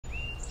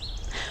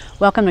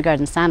Welcome to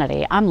Garden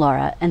Sanity. I'm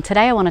Laura, and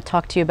today I want to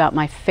talk to you about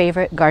my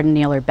favorite garden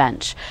kneeler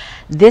bench.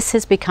 This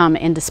has become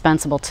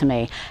indispensable to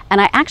me,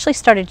 and I actually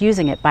started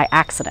using it by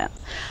accident.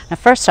 Now,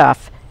 first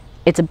off,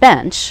 it's a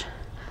bench,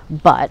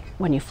 but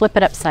when you flip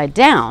it upside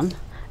down,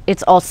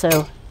 it's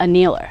also a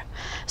kneeler.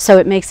 So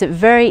it makes it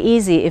very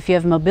easy if you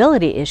have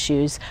mobility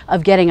issues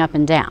of getting up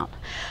and down.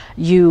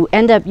 You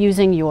end up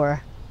using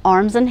your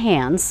arms and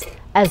hands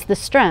as the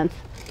strength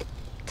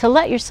to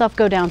let yourself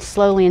go down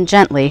slowly and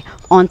gently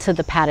onto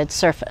the padded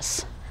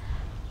surface.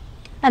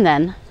 And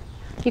then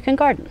you can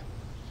garden.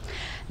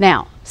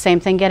 Now, same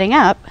thing getting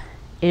up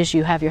is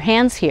you have your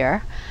hands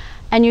here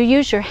and you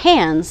use your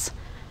hands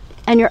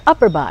and your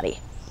upper body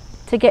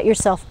to get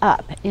yourself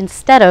up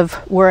instead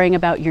of worrying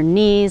about your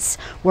knees,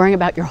 worrying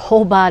about your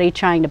whole body,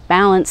 trying to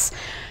balance.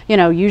 You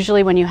know,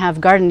 usually when you have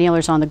garden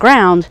kneelers on the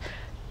ground,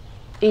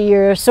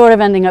 you're sort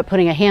of ending up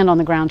putting a hand on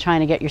the ground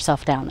trying to get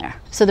yourself down there.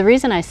 So the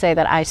reason I say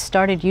that I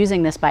started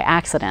using this by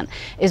accident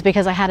is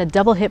because I had a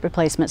double hip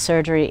replacement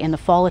surgery in the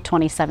fall of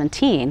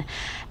 2017,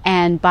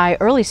 and by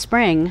early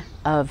spring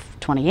of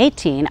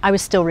 2018 I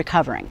was still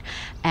recovering.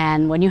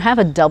 And when you have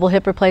a double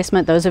hip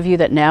replacement, those of you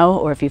that know,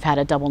 or if you've had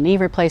a double knee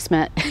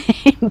replacement,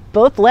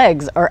 both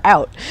legs are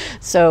out.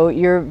 So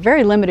you're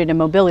very limited in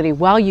mobility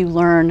while you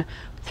learn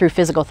through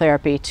physical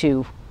therapy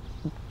to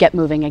get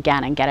moving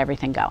again and get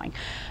everything going.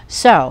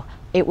 So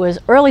it was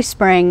early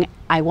spring,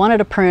 I wanted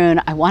to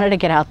prune, I wanted to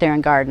get out there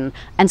and garden,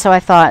 and so I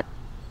thought,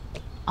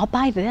 I'll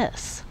buy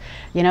this.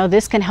 You know,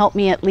 this can help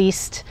me at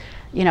least,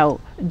 you know,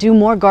 do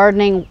more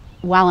gardening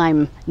while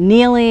I'm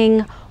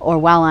kneeling or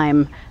while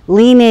I'm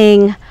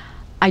leaning.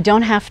 I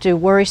don't have to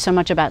worry so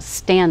much about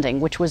standing,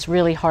 which was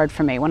really hard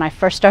for me. When I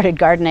first started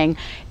gardening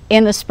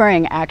in the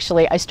spring,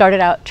 actually, I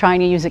started out trying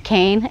to use a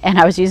cane, and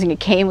I was using a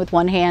cane with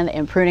one hand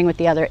and pruning with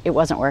the other. It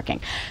wasn't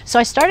working. So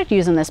I started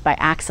using this by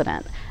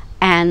accident.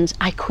 And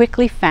I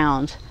quickly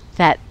found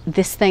that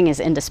this thing is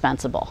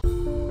indispensable.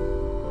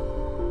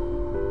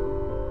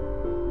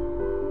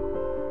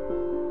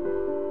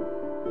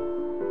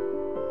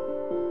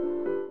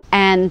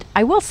 And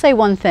I will say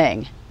one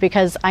thing,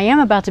 because I am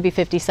about to be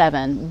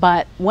 57,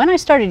 but when I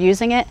started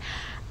using it,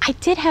 I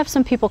did have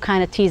some people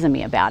kind of teasing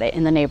me about it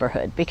in the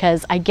neighborhood,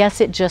 because I guess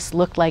it just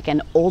looked like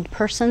an old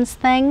person's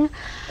thing.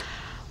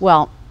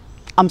 Well,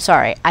 I'm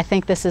sorry, I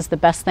think this is the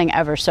best thing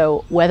ever.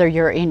 So whether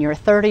you're in your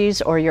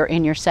 30s or you're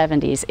in your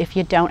 70s, if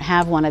you don't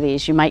have one of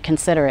these, you might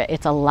consider it.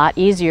 It's a lot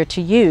easier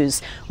to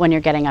use when you're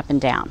getting up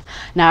and down.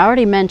 Now, I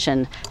already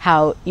mentioned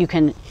how you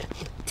can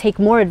take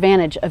more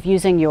advantage of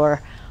using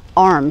your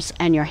arms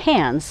and your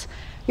hands,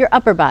 your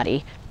upper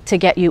body, to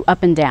get you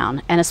up and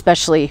down, and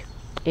especially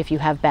if you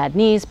have bad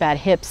knees, bad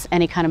hips,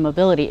 any kind of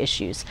mobility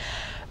issues.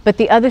 But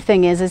the other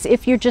thing is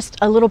if you're just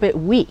a little bit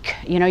weak,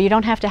 you know, you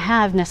don't have to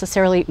have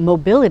necessarily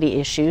mobility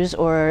issues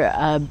or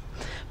a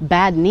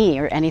bad knee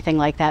or anything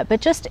like that,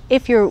 but just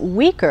if you're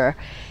weaker,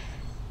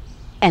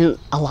 and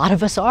a lot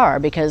of us are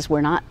because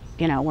we're not,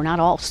 you know, we're not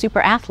all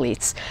super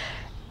athletes,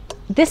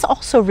 this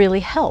also really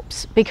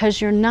helps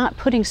because you're not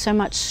putting so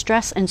much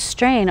stress and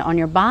strain on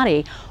your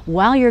body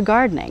while you're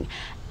gardening.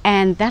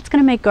 And that's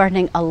going to make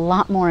gardening a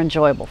lot more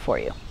enjoyable for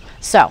you.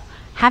 So,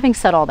 having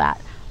said all that,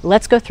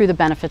 let's go through the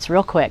benefits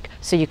real quick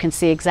so you can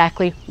see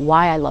exactly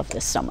why I love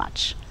this so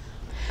much.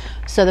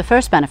 So the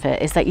first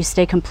benefit is that you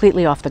stay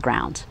completely off the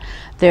ground.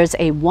 There's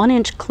a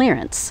 1-inch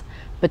clearance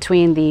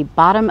between the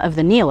bottom of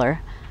the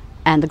kneeler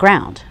and the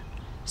ground.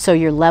 So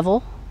you're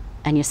level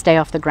and you stay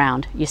off the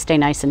ground, you stay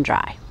nice and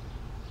dry.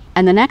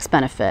 And the next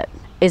benefit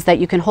is that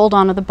you can hold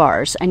on to the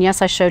bars, and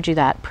yes, I showed you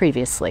that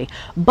previously,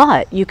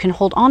 but you can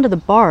hold on to the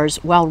bars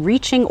while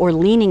reaching or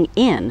leaning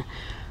in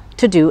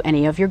to do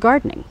any of your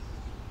gardening.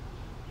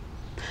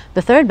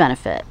 The third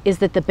benefit is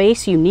that the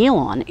base you kneel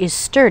on is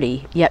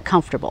sturdy yet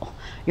comfortable.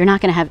 You're not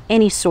going to have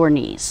any sore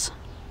knees.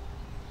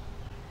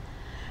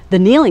 The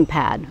kneeling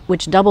pad,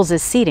 which doubles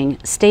as seating,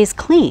 stays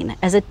clean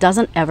as it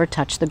doesn't ever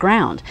touch the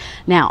ground.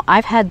 Now,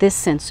 I've had this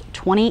since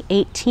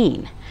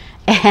 2018,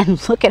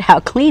 and look at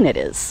how clean it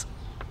is.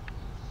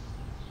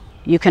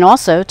 You can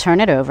also turn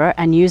it over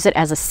and use it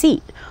as a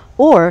seat,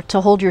 or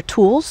to hold your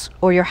tools,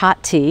 or your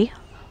hot tea,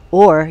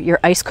 or your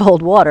ice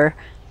cold water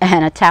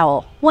and a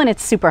towel when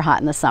it's super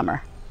hot in the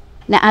summer.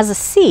 Now, as a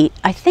seat,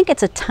 I think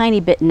it's a tiny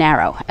bit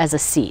narrow as a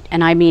seat,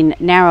 and I mean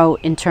narrow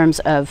in terms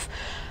of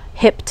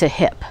hip to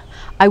hip.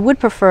 I would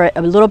prefer it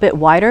a little bit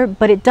wider,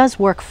 but it does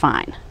work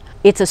fine.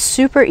 It's a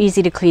super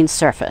easy to clean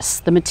surface.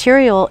 The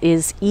material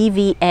is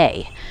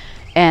EVA,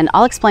 and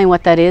I'll explain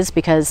what that is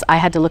because I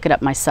had to look it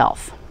up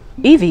myself.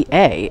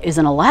 EVA is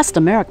an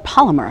elastomeric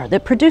polymer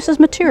that produces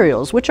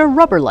materials which are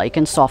rubber-like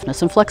in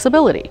softness and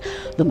flexibility.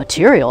 The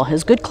material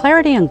has good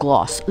clarity and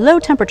gloss, low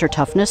temperature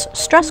toughness,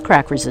 stress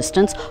crack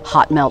resistance,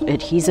 hot melt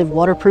adhesive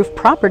waterproof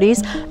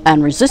properties,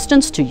 and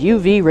resistance to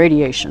UV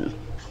radiation.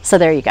 So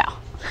there you go.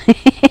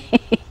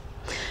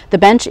 The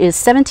bench is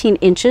 17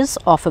 inches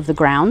off of the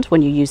ground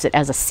when you use it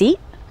as a seat.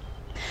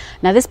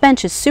 Now, this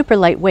bench is super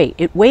lightweight.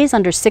 It weighs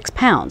under 6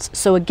 pounds.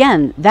 So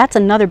again, that's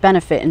another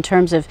benefit in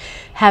terms of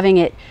having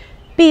it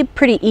be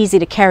pretty easy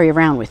to carry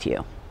around with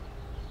you.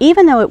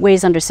 even though it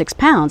weighs under 6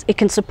 pounds, it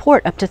can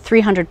support up to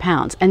 300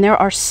 pounds. And there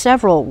are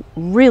several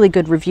really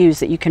good reviews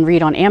that you can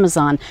read on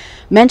Amazon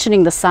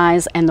mentioning the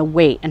size and the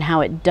weight and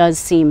how it does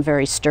seem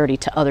very sturdy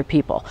to other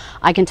people.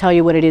 I can tell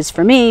you what it is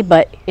for me,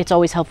 but it's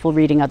always helpful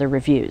reading other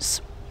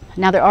reviews.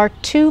 Now, there are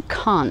 2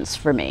 cons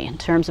for me in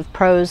terms of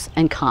pros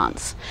and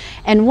cons.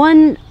 And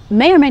one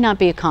may or may not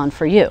be a con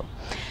for you.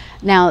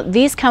 Now,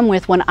 these come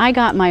with, when I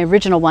got my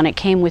original one, it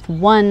came with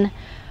one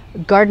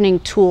gardening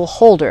tool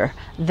holder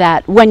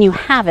that when you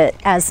have it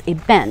as a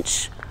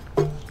bench,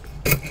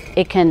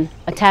 it can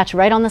attach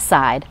right on the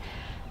side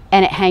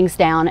and it hangs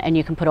down and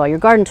you can put all your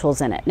garden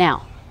tools in it.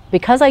 Now,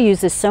 because I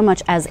use this so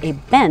much as a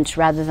bench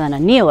rather than a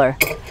kneeler,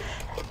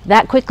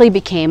 that quickly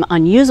became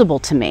unusable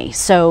to me.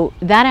 So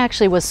that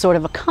actually was sort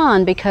of a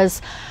con,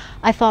 because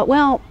I thought,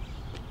 well,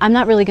 I'm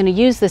not really going to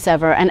use this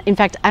ever. And in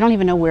fact, I don't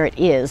even know where it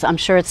is. I'm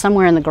sure it's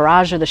somewhere in the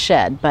garage or the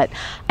shed, but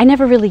I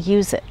never really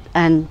use it.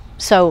 And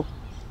so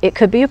it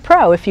could be a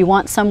pro if you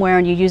want somewhere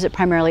and you use it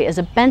primarily as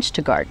a bench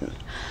to garden.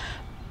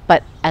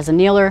 But as a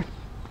kneeler,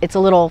 it's a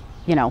little,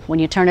 you know, when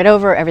you turn it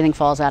over, everything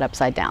falls out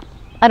upside down.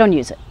 I don't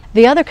use it.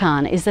 The other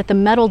con is that the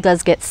metal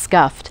does get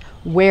scuffed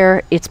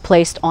where it's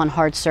placed on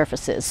hard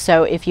surfaces.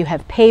 So if you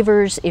have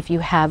pavers, if you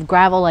have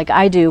gravel like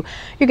I do,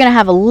 you're going to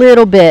have a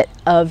little bit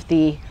of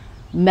the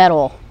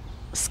metal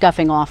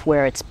scuffing off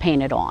where it's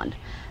painted on.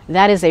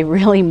 That is a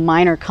really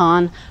minor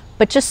con,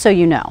 but just so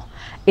you know,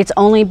 it's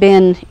only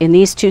been in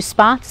these 2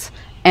 spots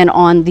and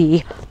on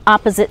the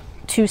opposite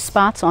 2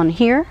 spots on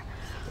here.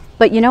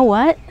 But you know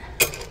what?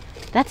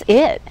 That's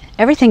it.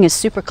 Everything is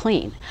super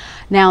clean.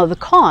 Now, the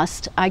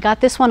cost, I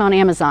got this one on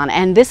Amazon,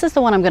 and this is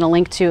the one I'm going to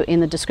link to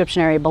in the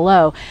description area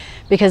below,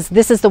 because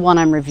this is the one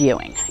I'm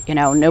reviewing. You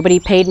know, nobody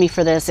paid me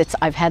for this.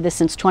 I've had this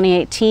since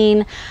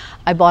 2018.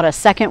 I bought a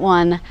second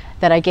one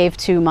that I gave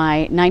to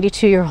my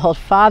 92-year-old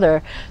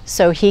father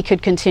so he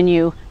could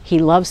continue. He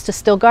loves to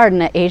still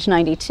garden at age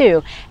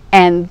 92,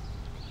 and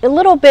a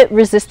little bit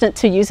resistant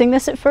to using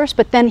this at first,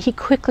 but then he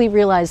quickly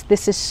realized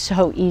this is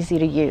so easy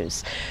to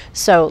use.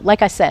 So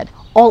like I said,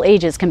 all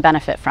ages can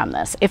benefit from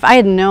this. If I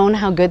had known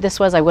how good this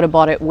was, I would have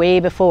bought it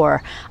way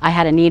before I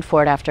had a need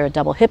for it after a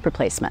double hip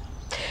replacement.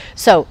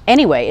 So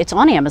anyway, it's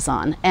on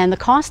Amazon, and the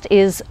cost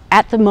is,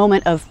 at the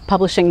moment of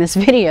publishing this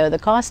video, the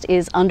cost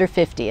is under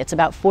 $50. It's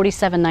about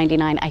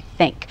 $47.99, I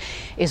think,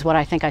 is what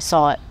I think I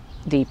saw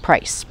the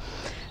price.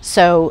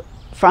 So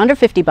for under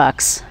 50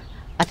 bucks,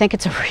 I think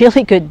it's a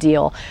really good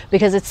deal,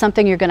 because it's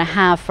something you're going to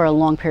have for a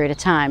long period of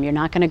time. You're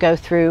not going to go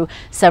through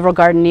several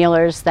garden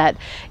kneelers that,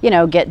 you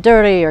know, get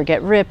dirty or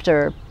get ripped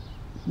or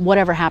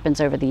whatever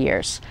happens over the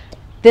years.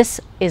 This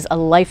is a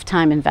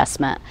lifetime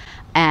investment,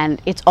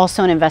 and it's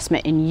also an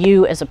investment in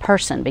you as a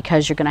person,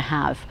 because you're going to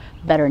have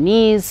better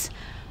knees,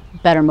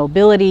 better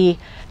mobility.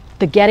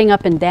 The getting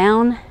up and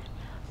down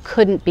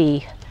couldn't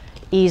be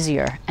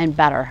easier and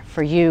better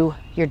for you,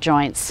 your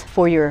joints,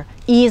 for your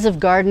ease of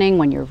gardening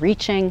when you're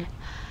reaching,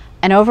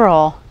 and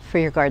overall for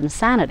your garden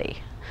sanity.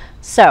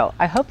 So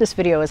I hope this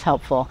video was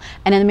helpful,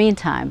 and in the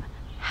meantime,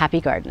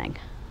 happy gardening.